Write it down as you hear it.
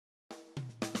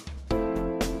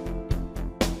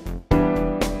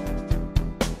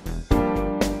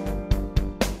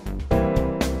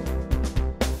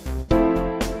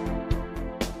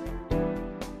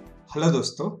Hello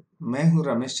दोस्तों, मैं हूं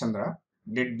Ramesh Chandra,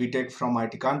 did BTech from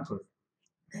IIT Kanpur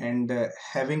and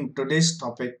having today's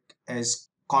topic as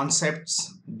concepts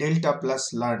delta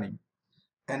plus learning.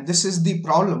 And this is the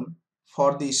problem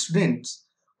for the students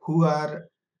who are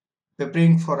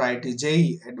preparing for IIT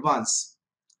JEE Advanced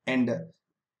and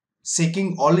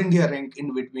seeking all India rank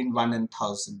in between 1 and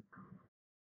 1000.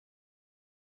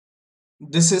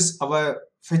 This is our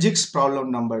physics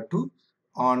problem number 2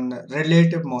 on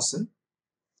relative motion.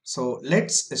 So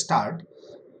let's start.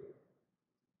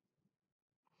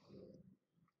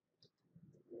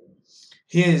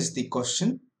 Here is the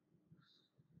question.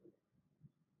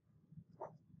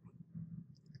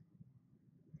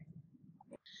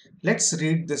 Let's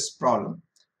read this problem.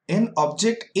 An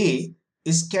object A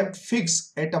is kept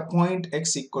fixed at a point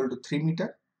x equal to 3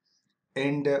 meter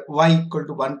and y equal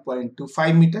to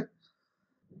 1.25 meter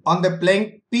on the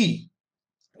plank P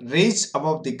raised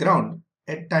above the ground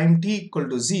at time t equal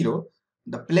to 0.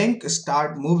 The plank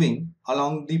start moving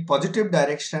along the positive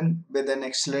direction with an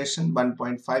acceleration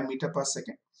 1.5 meter per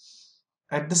second.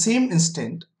 At the same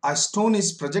instant, a stone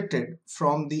is projected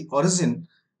from the origin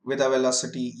with a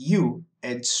velocity u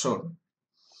as shown.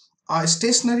 A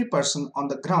stationary person on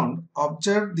the ground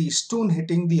observed the stone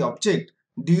hitting the object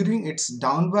during its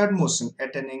downward motion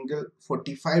at an angle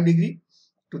 45 degree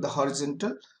to the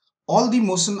horizontal. All the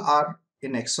motion are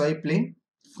in xy plane.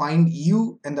 Find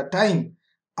u and the time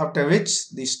after which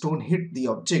the stone hit the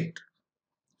object.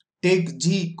 Take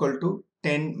g equal to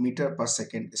 10 meter per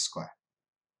second square.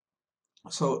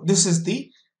 So this is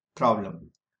the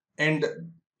problem, and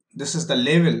this is the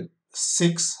level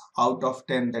 6 out of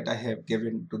 10 that I have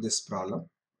given to this problem.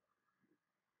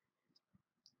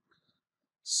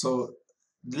 So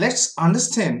let's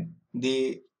understand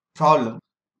the problem.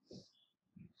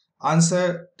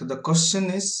 Answer to the question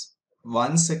is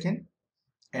 1 second,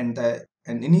 and the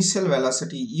initial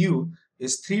velocity u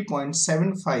is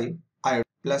 3.75 I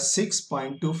plus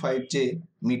 6.25 j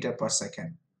meter per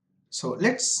second. So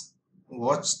let's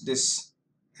watch this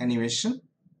animation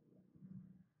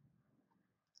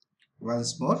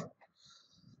once more.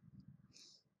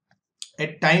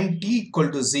 At time t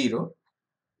equal to 0,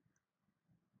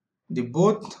 the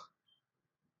both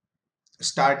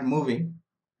start moving.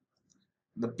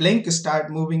 The plank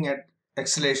start moving at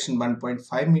acceleration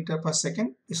 1.5 meter per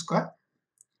second square,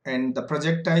 and the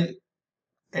projectile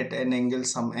at an angle,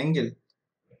 some angle,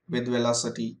 with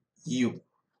velocity u.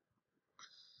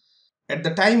 At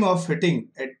the time of hitting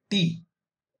at t,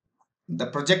 the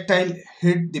projectile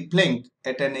hit the plank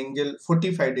at an angle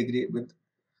 45 degree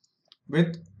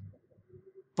with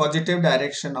positive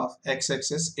direction of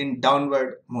x-axis in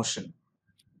downward motion.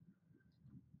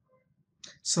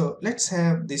 So let's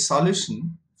have the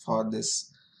solution for this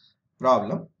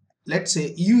problem. Let's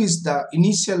say u is the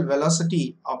initial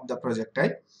velocity of the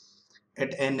projectile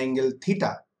at an angle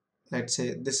theta. Let's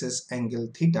say this is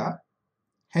angle theta.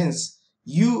 Hence,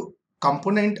 u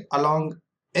component along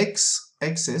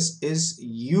x-axis is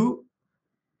u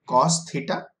cos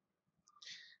theta,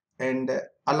 and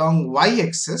along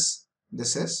y-axis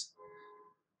this is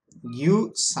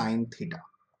u sin theta.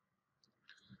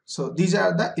 So these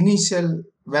are the initial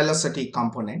velocity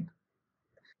component.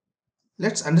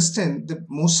 Let's understand the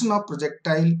motion of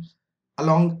projectile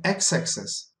along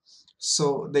x-axis.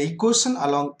 So the equation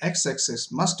along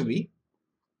x-axis must be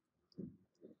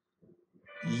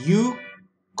u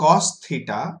cos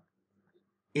theta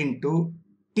into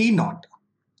t naught,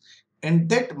 and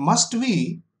that must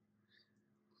be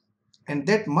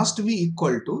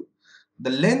equal to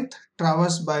the length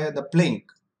traversed by the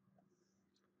plank,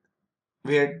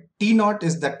 where t naught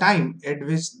is the time at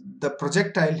which the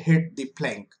projectile hit the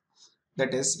plank.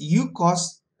 That is, u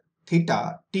cos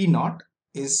theta t naught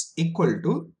is equal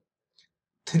to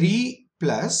 3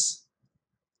 plus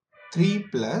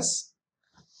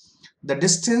the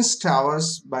distance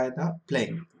traversed by the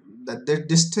plank, the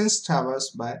distance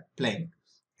traversed by plank,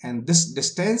 and this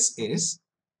distance is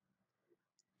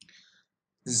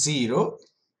 0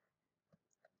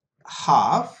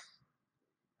 half,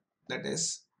 that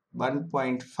is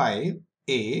 1.5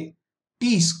 a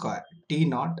t square, t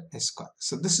naught square.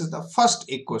 So this is the first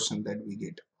equation that we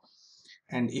get,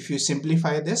 and if you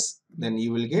simplify this, then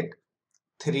you will get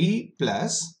 3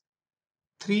 plus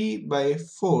 3 by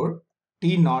 4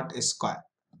 t naught square,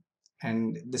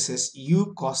 and this is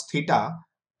u cos theta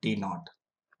t naught,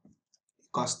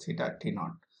 cos theta t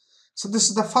naught. So this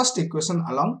is the first equation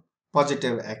along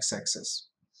positive x-axis.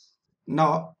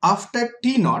 Now after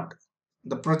t naught,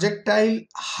 the projectile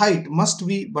height must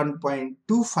be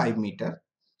 1.25 meter.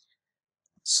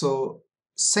 So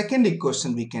second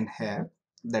equation we can have,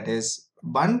 that is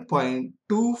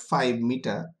 1.25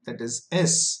 meter, that is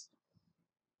s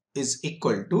is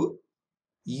equal to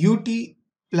ut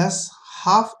plus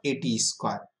half at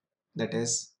square, that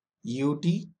is ut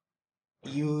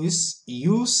u is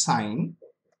u sine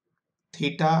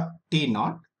theta t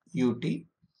naught ut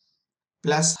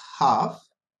plus half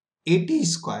at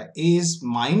square, a is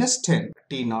minus 10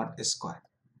 t naught square.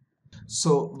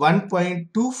 So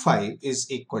 1.25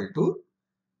 is equal to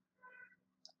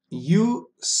u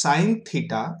sine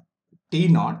theta t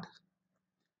naught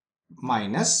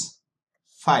minus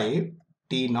 5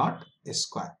 t naught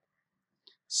square.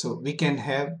 So we can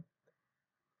have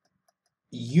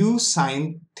u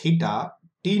sine theta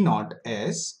t naught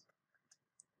as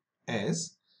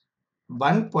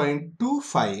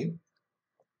 1.25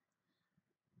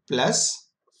 plus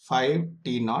 5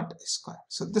 t naught square.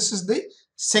 So this is the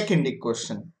second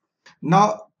equation.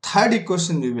 Now third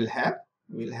equation we will have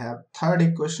third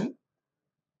equation.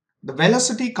 The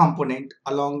velocity component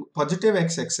along positive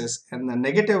x-axis and the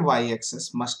negative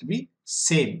y-axis must be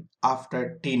same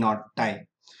after t naught time.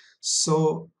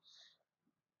 So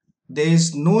there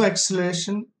is no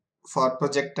acceleration for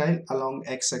projectile along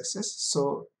x-axis.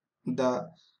 So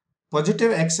the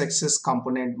positive x-axis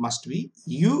component must be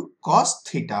u cos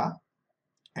theta,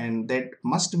 and that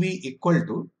must be equal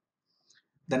to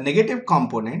the negative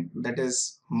component, that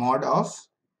is mod of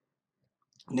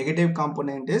negative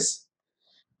component is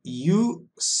u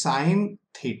sine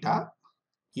theta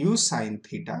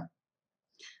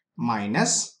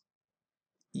minus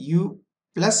u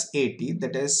plus at,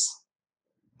 that is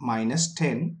minus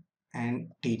 10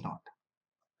 and t naught.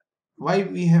 Why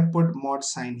we have put mod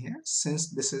sign here? Since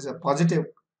this is a positive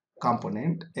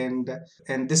component and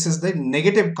this is the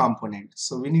negative component,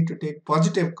 so we need to take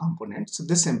positive component. So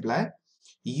this implies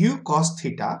u cos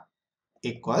theta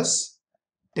equals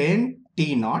 10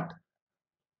 t naught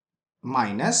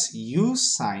minus u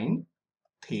sine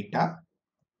theta.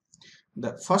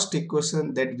 The first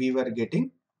equation that we were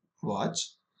getting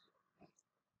was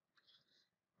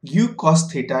u cos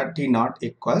theta t naught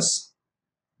equals,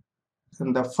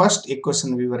 and the first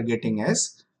equation we were getting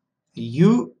as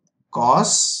u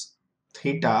cos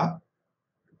theta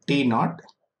t naught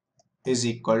is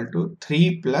equal to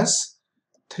 3 plus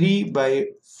 3 by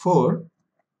 4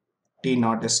 t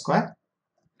naught square.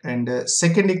 And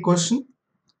second equation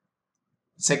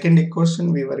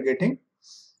we were getting,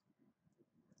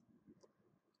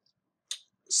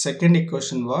 second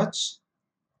equation was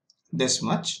this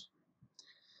much: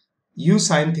 u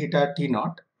sine theta t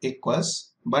naught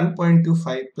equals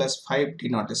 1.25 plus 5 t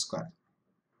naught square.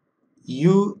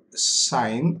 U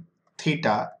sine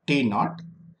theta t naught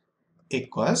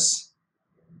equals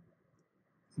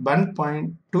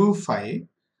 1.25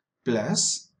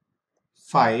 plus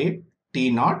 5 t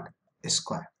naught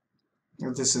square.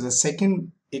 This is the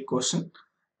second equation.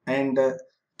 And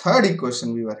third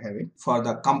equation we were having for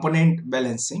the component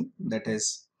balancing, that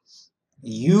is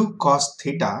u cos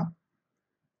theta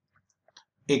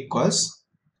equals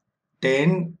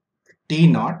 10 t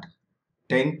naught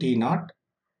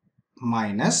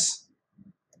minus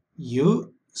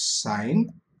u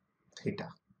sine theta.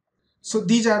 So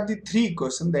these are the three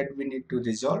equations that we need to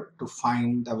resolve to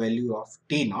find the value of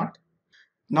t naught.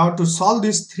 Now to solve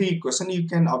these three equations, you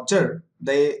can observe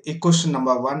the equation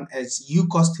number 1 as u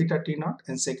cos theta t naught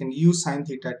and second u sine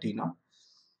theta t naught,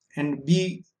 and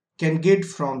we can get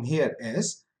from here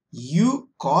as u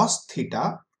cos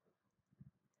theta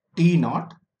t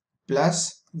naught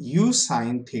plus u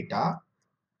sine theta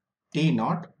t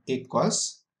naught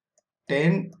equals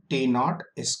 10 t naught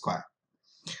square.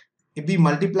 If we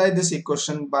multiply this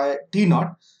equation by t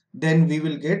naught, then we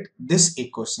will get this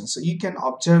equation. So you can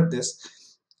observe this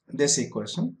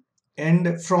equation,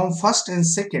 and from first and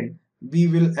second we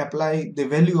will apply the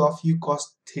value of u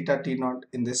cos theta t naught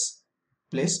in this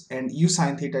place and u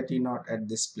sine theta t naught at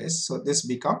this place. So this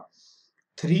become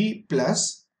 3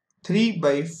 plus 3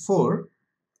 by 4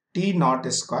 t naught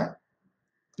square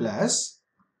plus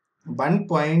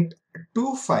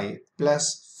 1.25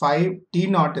 plus 5 t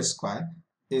naught square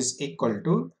is equal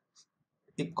to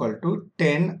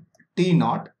 10 t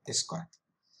naught square.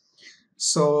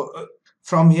 So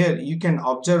from here you can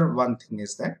observe one thing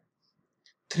is that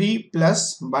 3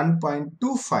 plus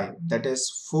 1.25, that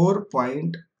is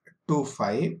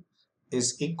 4.25,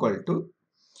 is equal to,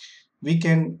 we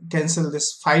can cancel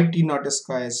this 5 t naught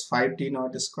square as 5 t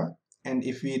naught square, and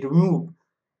if we remove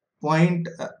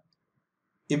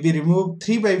if we remove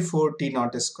 3 by 4 t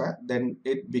naught square, then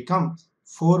it becomes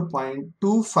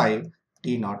 4.25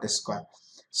 t naught square.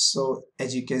 So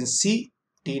as you can see,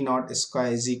 t naught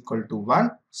square is equal to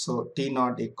 1. So t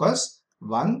naught equals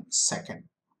 1 second.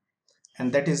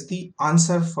 And that is the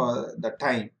answer for the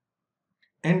time.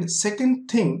 And second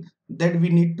thing that we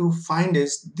need to find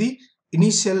is the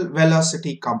initial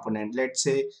velocity component. Let's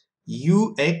say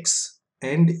ux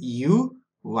and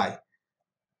uy.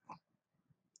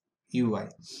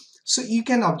 So you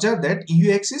can observe that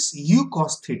ux is u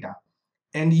cos theta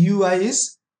and ui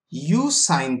is u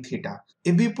sin theta.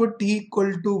 If we put t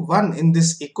equal to 1 in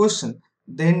this equation,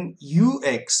 then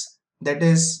ux, that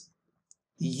is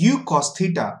u cos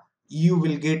theta, you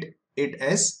will get it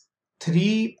as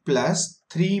 3 plus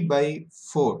 3 by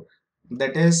 4,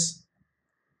 that is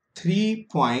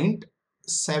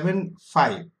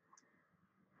 3.75.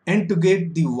 And to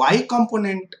get the y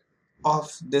component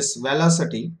of this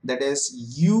velocity, that is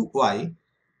uy,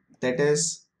 that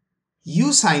is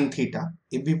u sin theta,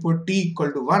 if we put t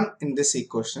equal to 1 in this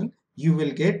equation, you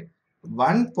will get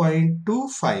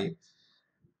 1.25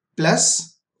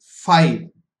 plus 5,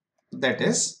 that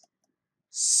is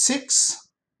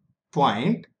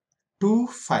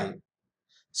 6.25.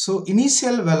 So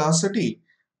initial velocity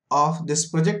of this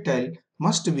projectile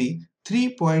must be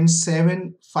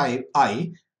 3.75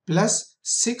 I plus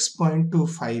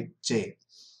 6.25 J.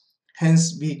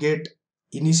 Hence we get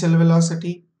initial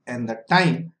velocity, and the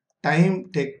time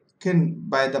taken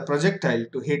by the projectile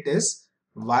to hit is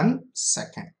 1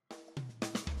 second.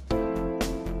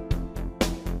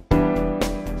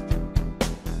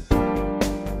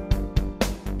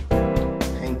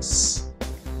 Thanks.